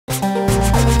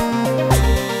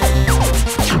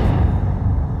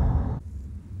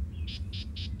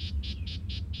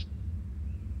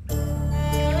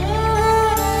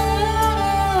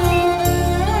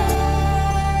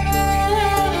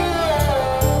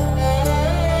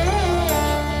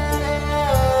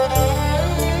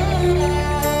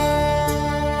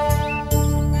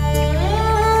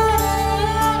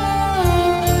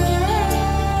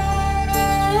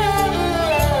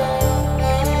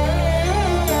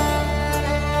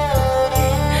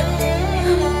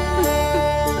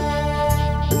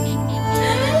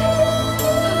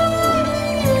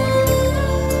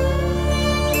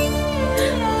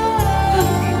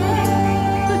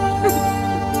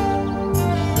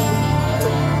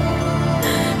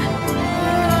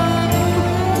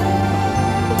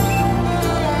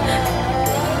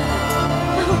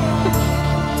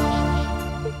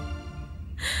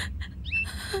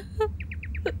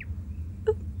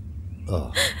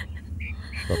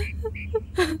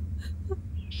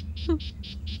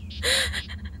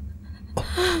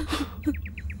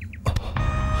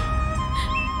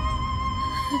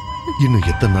இன்னும்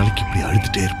எத்தனை நாளைக்கு இப்படி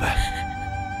அழுதுட்டே இருப்ப?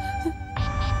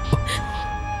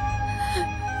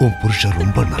 உன் புருஷன்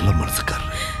ரொம்ப நல்ல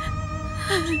மனசுக்காரர்.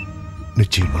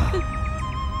 நிச்சயமா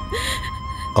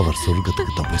அவர்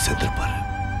சொர்க்கத்துக்கு தான் போய் சேர்ந்திருப்பாரு.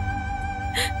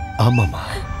 ஆமாமா,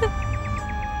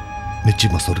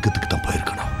 நிச்சயமா சொர்க்கத்துக்கு தான்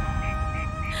போயிருக்கணும்.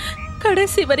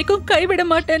 கடைசி வரைக்கும் கைவிட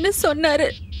மாட்டேன்னு சொன்னாரு.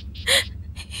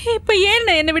 இப்ப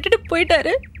ஏன் என்னை விட்டுட்டு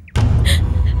போயிட்டாரு?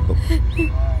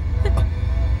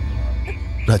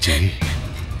 ராஜி,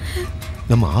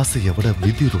 நம்ம ஆசையை விட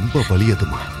விதி ரொம்ப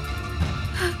வலியதுமா.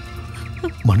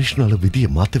 மனுஷனால விதியை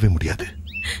மாத்தவே முடியாது.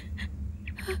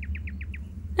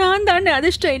 நான் தானே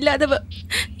அதிர்ஷ்டம் இல்லாதவ.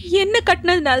 என்ன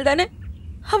கட்டினதுனால தானே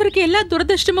அவருக்கு எல்லா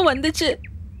துரதிருஷ்டமும் வந்துச்சு.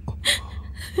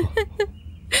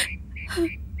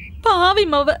 பாவி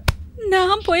மவ,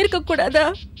 நான் போயிருக்க கூடாதா?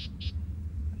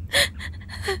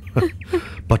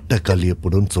 பட்ட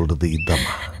கல்யப்படும் சொல்றது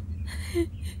இதாமா.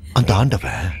 அந்த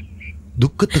ஆண்டவன்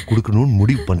துக்கத்தை கொடுக்கணும்னு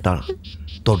முடிவு பண்ணிட்டான்.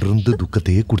 தொடர்ந்து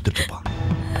துக்கத்தையே கொடுத்துட்டு இருப்பான்.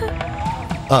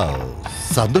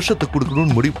 சந்தோஷத்தை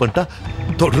கொடுக்கணும்னு முடிவு பண்ணிட்டா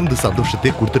தொடர்ந்து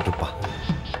சந்தோஷத்தையே கொடுத்துட்டு இருப்பான்.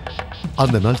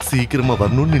 அந்த நாள் சீக்கிரமா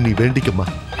வரணும்னு நீ வேண்டிக்கமா.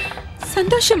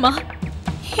 சந்தோஷமா?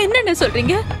 என்னென்ன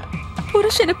சொல்றீங்க?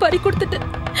 புருஷனை பறி கொடுத்துட்டு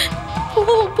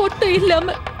பூவும் பொட்டு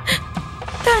இல்லாம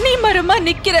தனி மரமா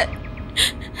நிக்கிற,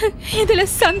 இதுல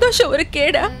சந்தோஷம் ஒரு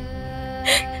கேடா?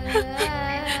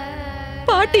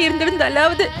 பாட்டு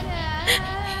இருந்திருந்தாலாவது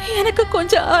எனக்கு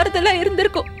கொஞ்சம் ஆறுதலா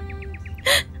இருந்திருக்கும்.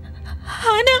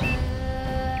 ஆனா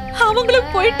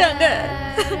அவங்களும் போயிட்டாங்க.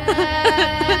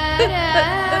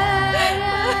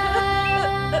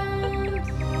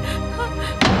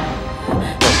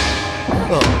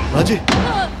 ராஜி,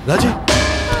 ராஜி,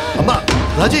 அம்மா,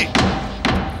 ராஜி,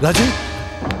 ராஜி,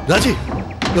 ராஜி,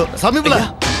 சாமி புள்ள,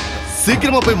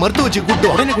 சீக்கிரமா போய் மருத்துவ வச்சு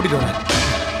கூப்பிட்டு உடனே கூட்டிட்டு வரேன்.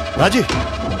 ராஜி,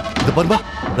 இது பாருமா,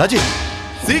 ராஜி,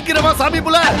 சீக்கிரமா சாமி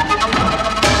புள்ள.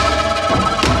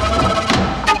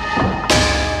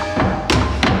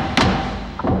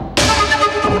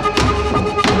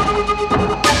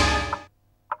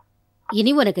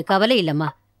 இனி உனக்கு கவலை இல்லம்மா.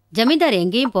 ஜமீன்தார்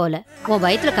எங்கேயும் போல. உன்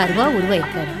வயிற்றுல கருவா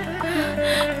உருவாயிருக்காரு.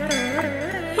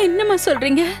 என்னம்மா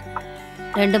சொல்றீங்க?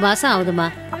 2 மாசம் ஆகுதுமா.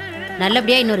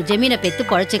 நல்லபடியா இன்னொரு ஜமீனை பெத்து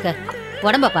பொழைச்சுக்க.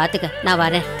 உடம்ப பாத்துக்க. நான்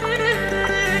வரேன்.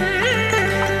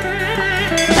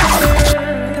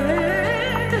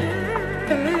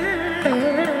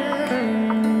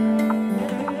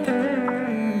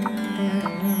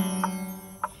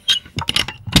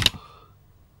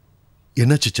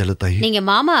 என்னாச்சு செல்லத்தாயி? நீங்க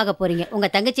மாமா ஆக போறீங்க. உங்க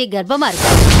தங்கச்சி கர்ப்பமா இருக்கு.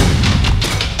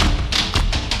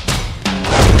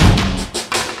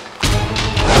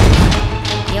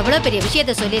 எவ்வளவு பெரிய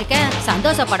விஷயத்த சொல்லியிருக்கேன்.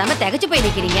 சந்தோஷப்படாம திகச்சு போய்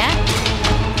நிக்கிறீங்க.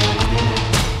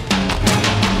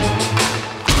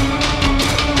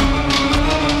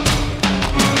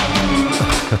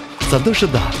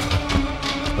 சந்தோஷம்தான்.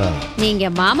 நீங்க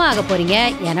மாமா ஆக போறீங்க.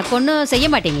 எனக்கு ஒன்னும் செய்ய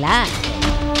மாட்டீங்களா?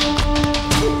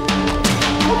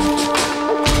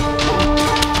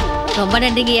 ரொம்ப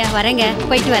நன்றிங்கய்யா. வரேங்க.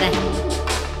 போயிட்டு வரேன்.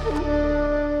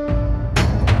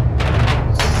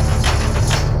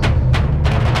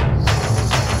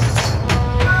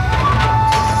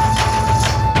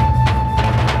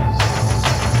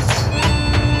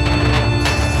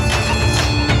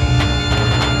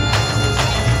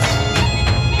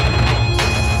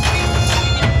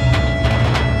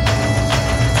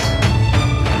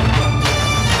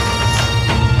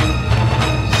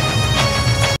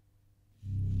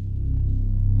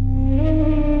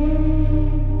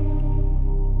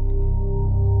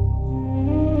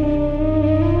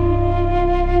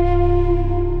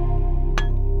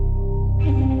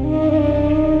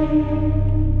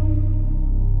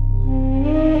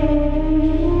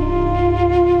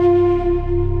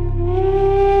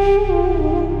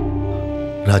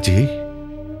 ராஜி,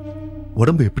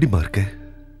 உடம்பு எப்படிமா இருக்கு?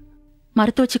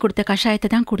 மருத்துவ வச்சு கொடுத்த கஷாயத்தை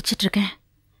தான் குடிச்சிட்டு இருக்கேன்.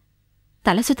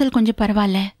 தலை சுத்தல் கொஞ்சம்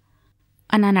பரவாயில்ல.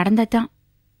 ஆனா நடந்ததான்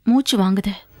மூச்சு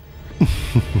வாங்குது.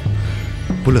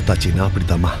 புள்ளத்தாச்சின்னா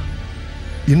அப்படித்தாமா.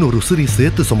 இன்னொரு உசிரி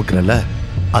சேர்த்து சுமக்கிறல்ல,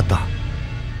 அதான்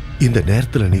இந்த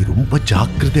நேரத்துல நீ ரொம்ப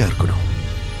ஜாக்கிரதையா இருக்கணும்.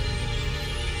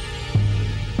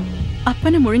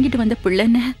 அப்பனை முழுங்கிட்டு வந்த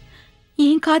பிள்ளைன்னு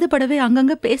என் காது படவே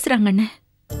அங்கங்க பேசுறாங்கன்னு.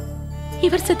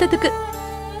 இவர் செத்ததுக்கு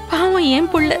பாவம் ஏன்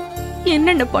புள்ள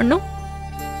என்னென்ன பண்ணும்?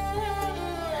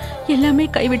 எல்லாமே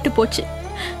கைவிட்டு போச்சு.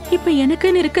 இப்ப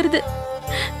எனக்குன்னு இருக்கிறது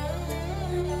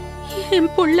என்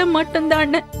புள்ள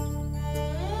மட்டும்தான்.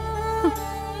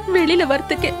 வெளியில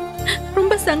வரத்துக்கு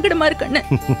ரொம்ப சங்கடமா இருக்கு.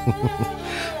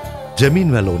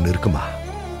 ஜமீன் வேலை ஒண்ணு இருக்குமா,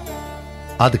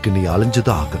 அதுக்கு நீ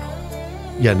அலைஞ்சுதான் ஆகணும்.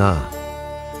 ஏன்னா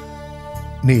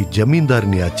நீ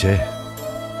ஜமீன்தாரனியாச்சே,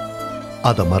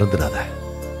 அத மறந்துடாத.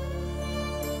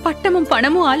 பட்டமும்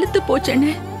பணமும் அழுத்து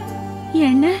போச்சேன்னு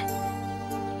என்ன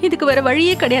இதுக்கு வேற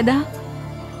வழியே கிடையாதா?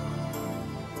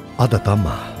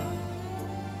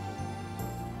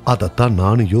 அதத்தான்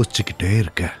நானும் யோசிச்சுக்கிட்டே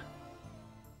இருக்கேன்.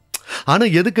 ஆனா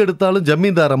எதுக்கு எடுத்தாலும்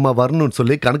ஜமீன்தார் அம்மா வரணும்னு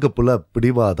சொல்லி கணக்கு புள்ள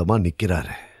பிடிவாதமா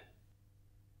நிக்கிறாரு.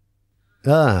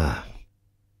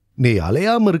 நீ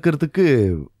அலையாம இருக்கிறதுக்கு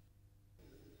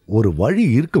ஒரு வழி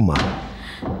இருக்குமா?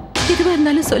 எதுவா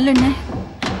இருந்தாலும் சொல்லுண்ணே.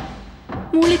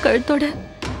 மூளை கழுத்தோட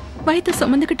வயிற்ற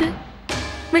சுமந்துக்கிட்டு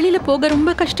வெளியில போக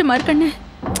ரொம்ப கஷ்டமா இருக்கண்ணே.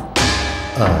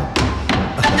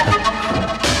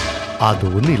 அது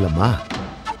ஒண்ணு இல்லம்மா,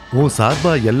 உன்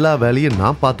சார்பா எல்லா வேலையும்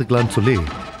நான் பாத்துக்கலான்னு சொல்லி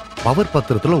பவர்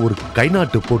பத்திரத்துல ஒரு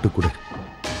கைநாட்டு போட்டு கொடு,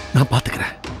 நான்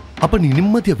பாத்துக்கிறேன். அப்ப நீ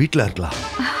நிம்மதியா வீட்டுல இருக்கலாம்.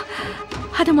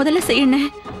 அத முதல்ல செய்யண்ணே.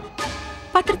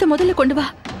 பத்திரத்தை முதல்ல கொண்டு வா.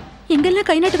 எங்கெல்லாம்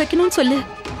கைநாட்டு வைக்கணும்னு சொல்லு,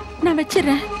 நான்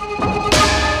வச்சிடறேன்.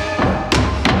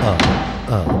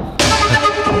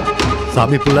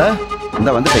 சாமி புள்ள,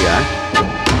 இந்த வந்துட்டயா?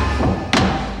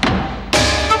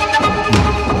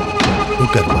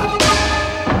 உட்காருமா.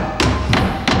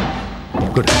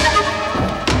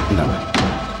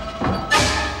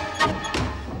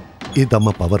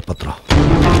 இதம்மா பவர் பத்திரம்.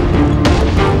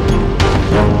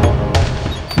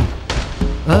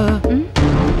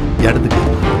 இடத்துக்கு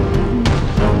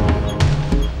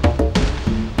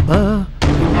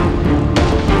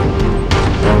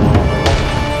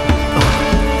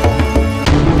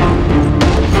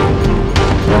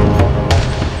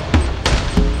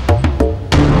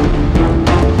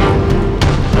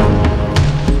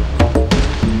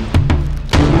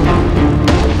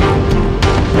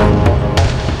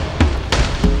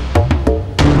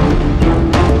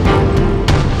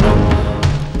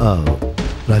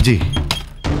ராஜி,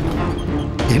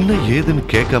 என்ன ஏதுன்னு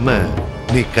கேட்காம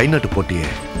நீ கை நாட்டு போட்டியே.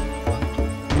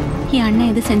 என்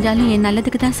அண்ணன் எது செஞ்சாலும் என்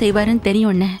நல்லதுக்கு தான் செய்வாருன்னு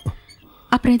தெரியும் அண்ணே.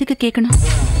 அப்புறம் எதுக்கு கேட்கணும்?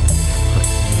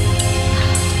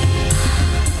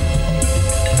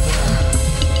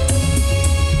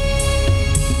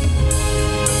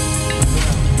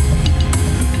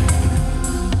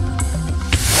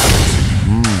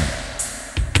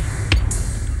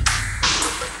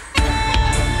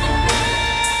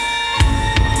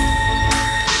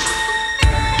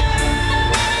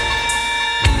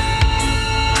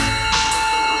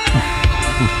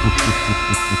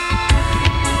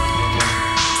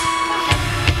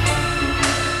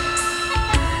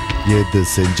 எது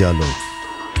செஞ்சாலும்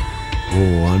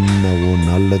உன் அண்ணன் உன்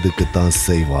நல்லதுக்கு தான்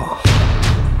செய்வான்.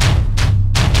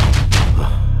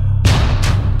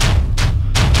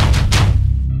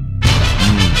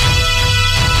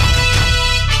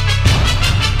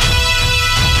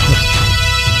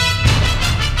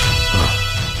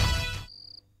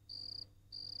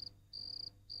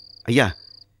 ஐயா,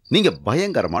 நீங்க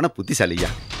பயங்கரமான புத்திசாலியா.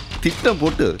 திட்டம்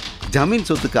போட்டு ஜமீன்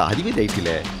சொத்துக்கு அறிவே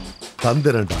தைட்டில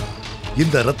தந்திரண்டா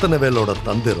இந்த ரத்தனவேலோட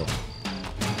தந்திரம்.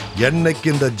 என்னைக்கு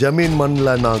இந்த ஜமீன்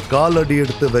மண்ணில் நான் காலடி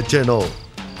எடுத்து வச்சேனோ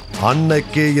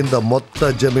அன்னைக்கே இந்த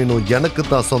மொத்த ஜமீனும் எனக்கு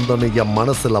தான் சொந்தம்னு என்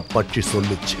மனசுல பற்றி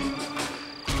சொல்லிச்சு.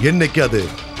 என்னைக்கு அது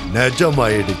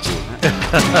நிஜமாயிடுச்சு.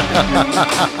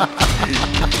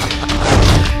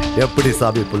 எப்படி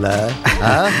சாமி புள்ள?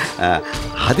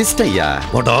 அதிர்ஷ்டையா?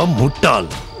 முட்டாள்,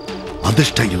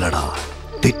 அதிர்ஷ்டம் இல்லடா,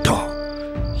 திட்டம்.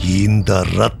 இந்த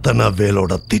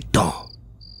ரத்தனவேலோட திட்டம்.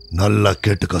 நல்லா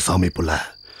கேட்டுக்க சாமி புள்ள.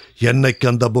 என்னைக்கு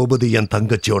அந்த பூபதி என்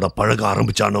தங்கச்சியோட பழக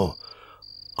ஆரம்பிச்சானோ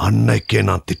அன்னைக்கே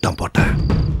நான் திட்டம் போட்டேன்.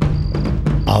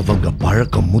 அவங்க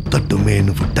பழக்கம்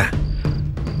முத்தட்டுமேன்னு விட்டேன்.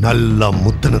 நல்லா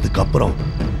முத்தினதுக்கு அப்புறம்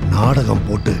நாடகம்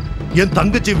போட்டு என்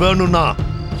தங்கச்சி வேணும்னா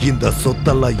இந்த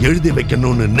சொத்தெல்லாம் எழுதி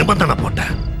வைக்கணும்னு நிபந்தனை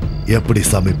போட்டேன். எப்படி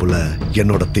சாமி புள்ள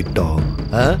என்னோட திட்டம்?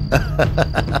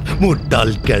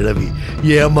 முட்டாள் கிழவி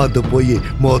ஏமாந்து போய்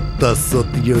மொத்த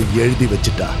சொத்தையும் எழுதி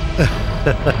வச்சுட்டா.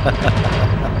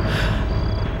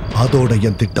 அதோட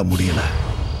என் திட்டம் முடியல.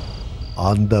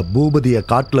 அந்த பூபதிய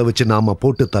காட்டுல வச்சு நாம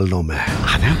போட்டு தள்ளோமே,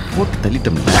 அதான் போட்டு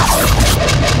தள்ளிட்டோம்.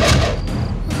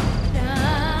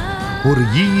 ஒரு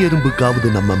ஈ எறும்புக்காவது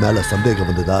நம்ம மேல சந்தேகம்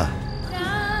வந்ததா?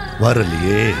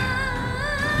 வரலையே,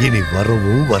 இனி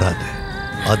வரவும் வராது.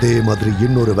 அதே மாதிரி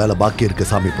இன்னொரு வேலை பாக்கி இருக்கு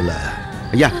சாமி புள்ள.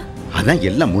 ஐயா, அதான்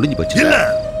எல்லாம் முடிஞ்சு போச்சு. இல்ல,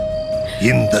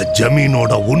 இந்த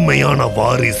ஜமீனோட உண்மையான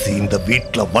வாரிசு இந்த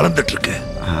வீட்டுல வளர்ந்துட்டு இருக்கு.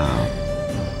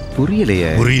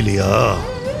 புரியலையே. புரியலையா?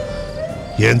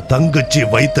 என் தங்கச்சி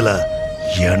வயித்துல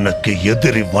எனக்கு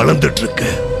எதிரி வளர்ந்துட்டு இருக்கு.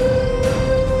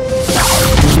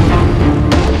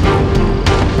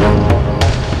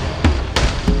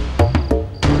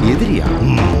 எதிரியா?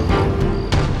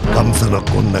 கம்சனை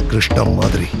கொன்ன கிருஷ்ணன்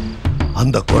மாதிரி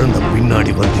அந்த குழந்தை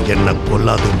பின்னாடி வந்து என்ன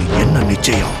கொல்லாதுன்னு என்ன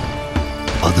நிச்சயம்?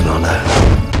 அதனால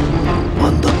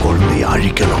அந்த குழந்தைய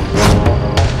அழிக்கணும்.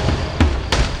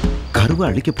 கருவை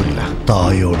அழிக்க போறீங்களா?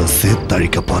 தாயோட சேர்த்து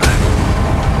அழிக்க போறேன்.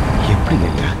 எப்படி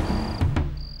ஐயா?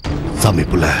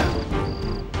 சமீபுல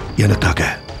எனக்காக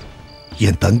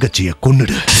என் தங்கச்சிய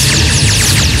கொன்னுடு.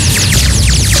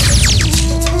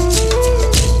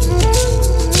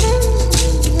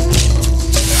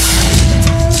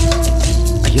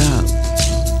 ஐயா,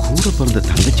 கூட பிறந்த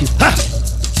தங்கச்சி.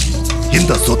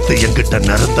 இந்த சொத்து என்கிட்ட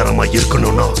நிரந்தரமா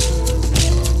இருக்கணும்னா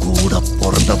கூட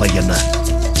பிறந்தவ என்ன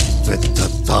பெத்த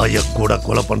தாய கூட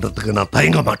கொலை பண்றதுக்கு நான்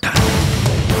தயங்க மாட்டேன்.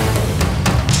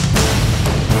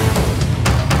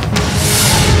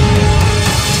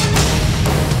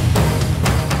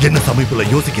 என்ன சமீபத்துல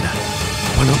யோசிக்கிற?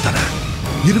 பணம் தர,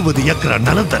 20 ஏக்கர்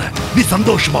நிலம் தர, நீ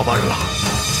சந்தோஷமா வாழலாம்.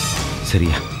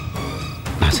 சரியா,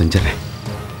 நான் செஞ்சிடறேன்.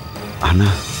 ஆனா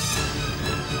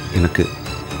எனக்கு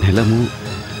நிலமும்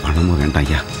பணமும் வேண்டாம்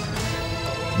ஐயா.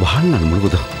 வாழ்நாள்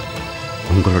முழுவதும்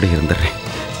உங்களோட இருந்துடுறேன்.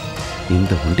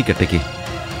 இந்த ஒண்டிக்கட்டைக்கு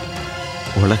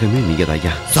உலகமே நீங்கதான்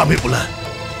ஐயா. சமீபுல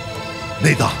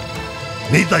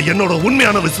நீதான் என்னோட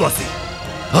உண்மையான விசுவாசி.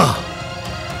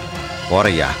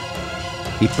 போறையா,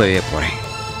 இப்பவே போறேன்.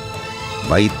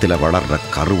 வயிற்றுல வளர்ற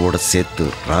கருவோட சேர்த்து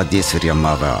ராஜேஸ்வரி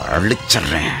அம்மாவை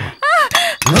அழிச்சிடுறேன்.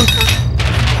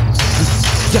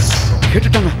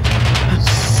 கேட்டுட்டாங்க.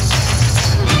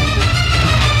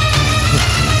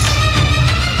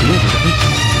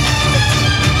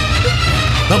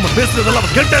 நம்ம பேசுறதெல்லாம்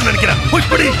அவன் கேட்டேன்னு நினைக்கிறேன்.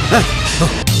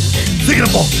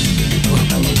 சீக்கிரம் போ,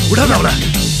 விடாத அவளை.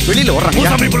 வெளியில ஓடுறாங்க.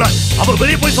 சமீபுல அவ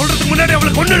வெளியே போய் சொல்றதுக்கு முன்னாடி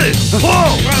அவளை கொன்னுடு. போ.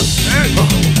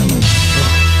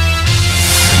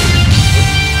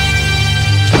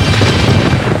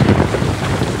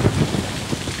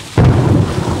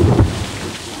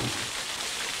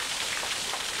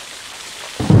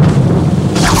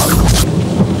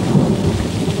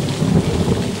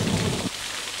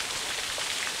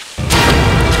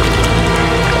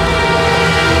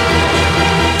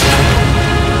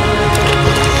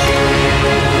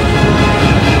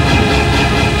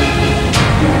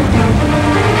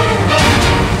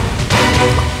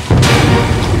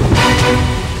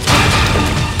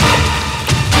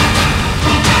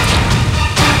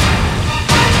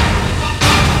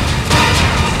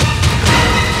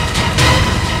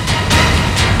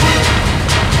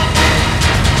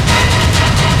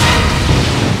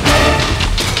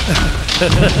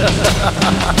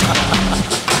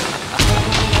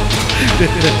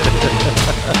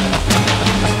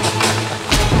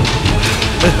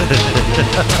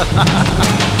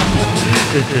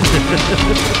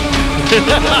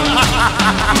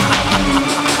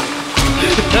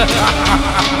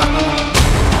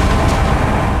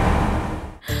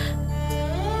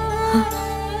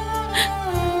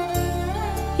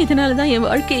 இதனாலதான் என்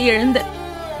வாழ்க்கையை இழந்த.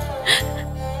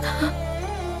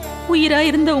 உயிரா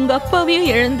இருந்த உங்க அப்பாவையும்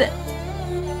இழந்த.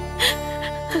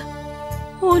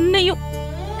 உன்னையும்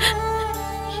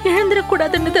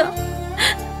இழந்துடக்கூடாதுன்னு தான்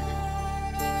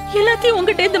எல்லாத்தையும்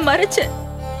உங்ககிட்ட இருந்து மறைச்ச.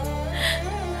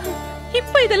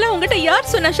 இப்ப இதெல்லாம் உங்ககிட்ட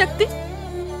யார் சொன்ன சக்தி?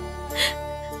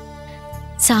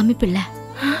 சாமி பிள்ளை.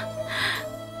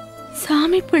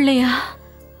 சாமி பிள்ளையா?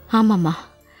 ஆமாம்மா,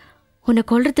 உன்னை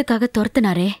கொல்றதுக்காக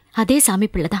துரத்துனாரே அதே சாமி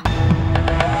பிள்ளைதான்.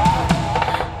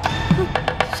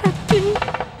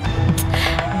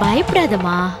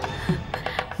 பயப்படாதம்மா.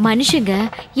 மனுஷங்க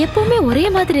எப்பவுமே ஒரே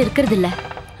மாதிரி இருக்கிறது இல்ல.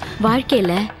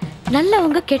 வாழ்க்கையில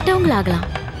நல்லவங்க கெட்டவங்களாகலாம்,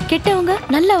 கெட்டவங்க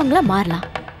நல்லவங்களா மாறலாம்.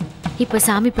 இப்ப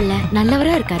சாமி பிள்ளை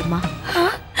நல்லவரா இருக்காருமா.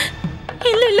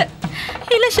 இல்ல இல்ல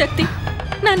இல்ல சக்தி,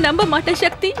 நான் நம்ப மாட்டேன்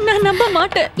சக்தி, நான் நம்ப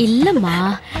மாட்டேன். இல்லம்மா,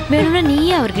 வேணும்னா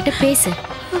நீயே அவர்கிட்ட பேசு.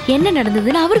 என்ன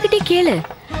நடந்ததுன்னு அவர்கிட்ட கேளு.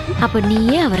 அப்ப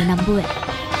நீயே அவரை நம்புவ.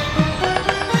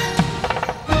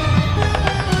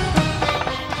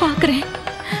 பாக்குறேன்.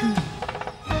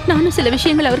 நானும் சில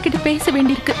விஷயங்கள் அவர்கிட்ட பேச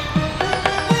வேண்டியிருக்கு.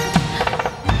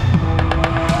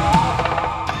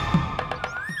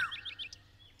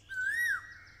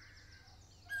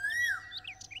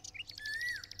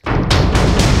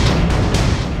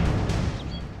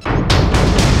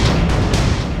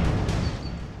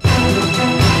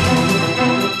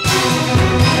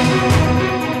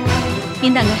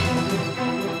 இந்தாங்க.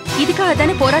 இதுக்காக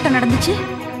தானே போராட்டம் நடந்துச்சு?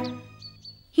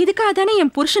 இதுக்காக தானே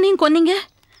என் புருஷனையும் கொன்னீங்க?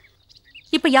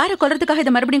 இப்ப யாரை கொல்றதுக்காக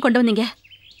இதை மறுபடியும் கொண்டு வந்தீங்க?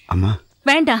 அம்மா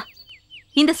வேண்டாம்.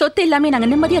 இந்த சொத்து எல்லாமே நாங்க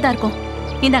நிம்மதியா தான் இருக்கோம்.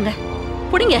 இந்தாங்க,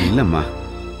 புடிங்க. இல்லம்மா,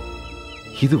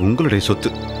 இது உங்களுடைய சொத்து.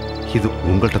 இது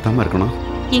உங்கள்கிட்ட தான் இருக்கணும்.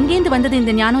 எங்கேந்து வந்தது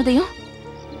இந்த ஞானோதயம்?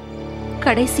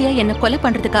 கடைசியா என்ன கொலை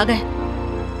பண்றதுக்காக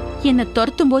என்ன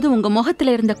துரத்தும் போது உங்க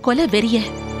முகத்துல இருந்த கொலை வெறிய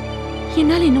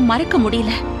என்னால இன்னும் மறக்க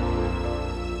முடியல.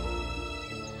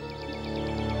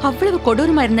 அவ்வளவு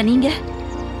கொடூரமா இருந்த நீங்க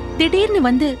திடீர்னு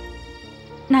வந்து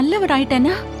நல்லவர்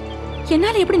ஆயிட்டேன்னா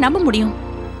என்னால எப்படி நம்ப முடியும்?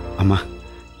 அம்மா,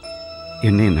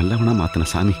 என்னை நல்லவனா மாத்தின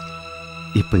சாமி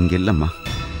இப்ப இங்க இல்லம்மா.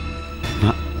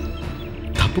 நான்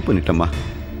தப்பு பண்ணிட்டேம்மா.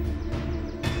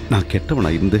 நான்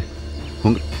கெட்டவனா இருந்து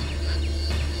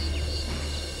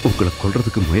உங்களை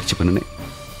கொல்றதுக்கு முயற்சி பண்ணினேன்.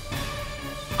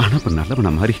 ஆனா இப்ப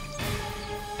நல்லவனா மாறி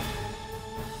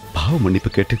பாவ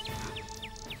மன்னிப்பு கேட்டு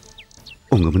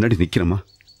உங்க முன்னாடி நிக்கிறேம்மா.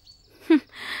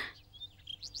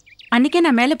 அன்னைக்கே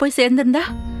நான் மேல போய் சேர்ந்திருந்தா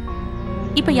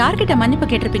இப்ப யார்கிட்ட மன்னிப்பு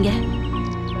கேட்டிருப்பீங்க?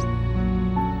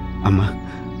 அம்மா,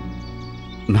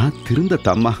 நான் திருந்த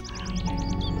தம்மா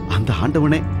அந்த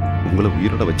ஆண்டவனே உங்களை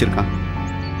உயிரோட வச்சிருக்கான்.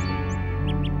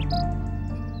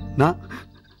 நான்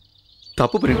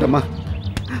தப்பு பண்ணிட்டேம்மா.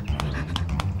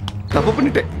 தப்பு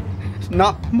பண்ணிட்டேன்.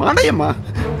 நான் மடையம்மா,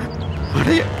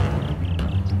 மடைய.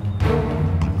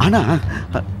 ஆனா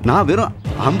நான் வெறும்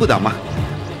அம்புதாம்மா.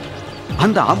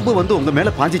 அந்த அம்பு வந்து உங்க மேல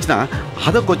பாஞ்சிச்சுன்னா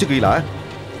அதை கொச்சுக்குவீங்களா?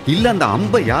 இல்ல அந்த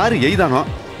அம்பை யாரு எய்தானோ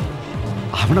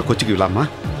அவனை கொச்சுக்குவீங்களாம்மா?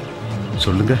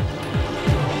 சொல்லுங்க.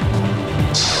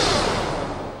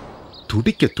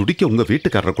 துடிக்க துடிக்க உங்க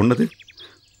வீட்டுக்காரரை கொன்னது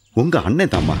உங்க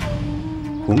அண்ணன் தாம்மா.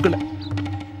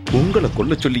 உங்களை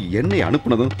கொல்ல சொல்லி என்னை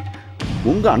அனுப்புனதும்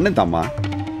உங்க அண்ணன் தாம்மா.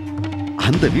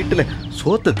 அந்த வீட்டுல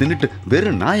சோத்தை தின்னுட்டு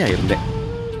வெறும் நாயா இருந்தேன்.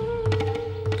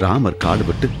 ராமர் காடு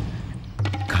பட்டு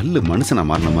கல்லு மனுஷனா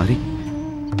மாறின மாதிரி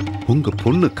உங்க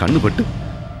பொண்ணு கண்ணு பட்டு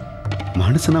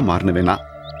மனுஷனா மாறினவேனா?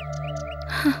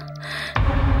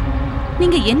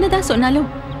 நீங்க என்னதான் சொன்னாலும்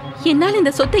என்னால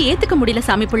இந்த சொத்தை ஏத்துக்க முடியல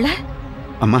சாமி புள்ள.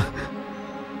 அம்மா,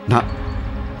 நான்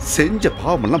செஞ்ச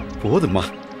பாவமெல்லாம் போதுமா.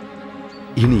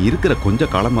 இனி இருக்கிற கொஞ்ச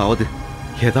காலமாவது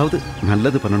ஏதாவது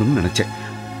நல்லது பண்ணணும்னு நினைச்சேன்.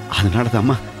 அதனாலதான்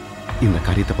அம்மா இந்த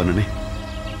காரியத்தை பண்ணினேன்.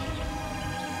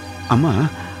 அம்மா,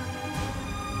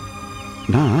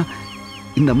 நான்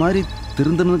இந்த மாதிரி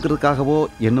திருந்தணுங்கிறதுக்காகவோ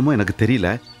என்னமோ எனக்கு தெரியல,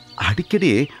 அடிக்கடி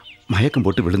மயக்கம்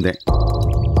போட்டு விழுந்தேன்.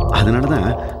 அதனாலதான்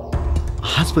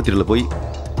ஆஸ்பத்திரியில் போய்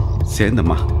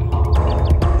சேர்ந்தம்மா.